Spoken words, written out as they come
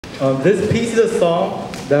This piece is a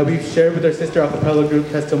song that we've shared with our sister a cappella group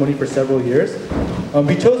Testimony for several years.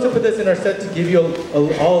 We chose to put this in our set to give you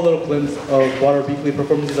all a little glimpse of what our weekly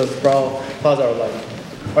performances of Sproul Plaza are like.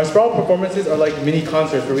 Our Sproul performances are like mini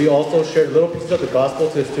concerts where we also shared little pieces of the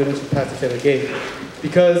gospel to the students who pass the Taylor Gate.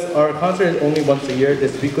 Because our concert is only once a year,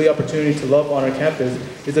 this weekly opportunity to love on our campus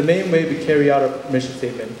is the main way we carry out our mission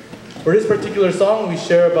statement. For this particular song, we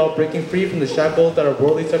share about breaking free from the shackles that our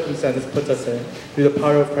worldly circumstances puts us in through the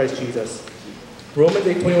power of Christ Jesus. Romans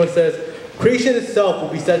 8:21 says, "Creation itself will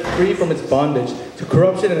be set free from its bondage to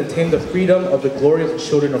corruption and attain the freedom of the glory of the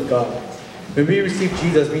children of God." When we receive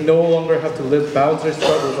Jesus, we no longer have to live boundless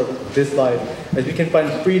struggles of this life, as we can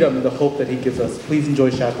find freedom in the hope that He gives us. Please enjoy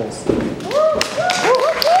Shackles.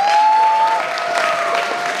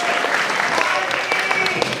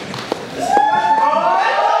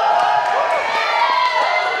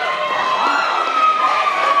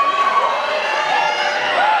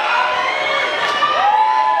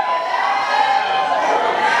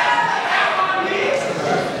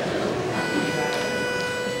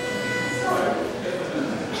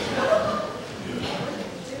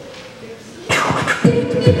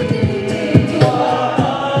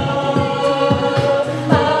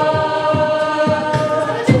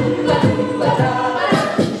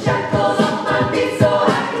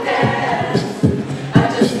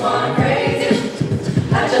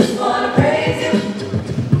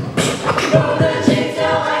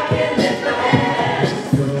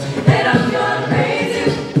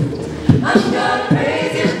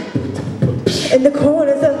 In the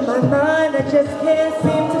corners of my mind, I just can't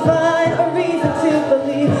seem to find a reason to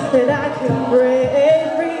believe that I can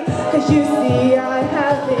break free. Cause you see, I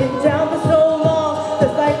have been down for so long, the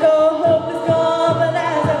cycle hope is gone. But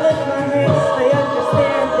as I lift my hand, I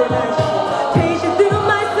understand that I should patient through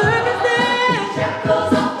my circumstance.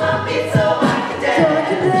 Shackles off my feet so I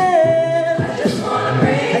can dance.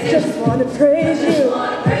 I just wanna praise you.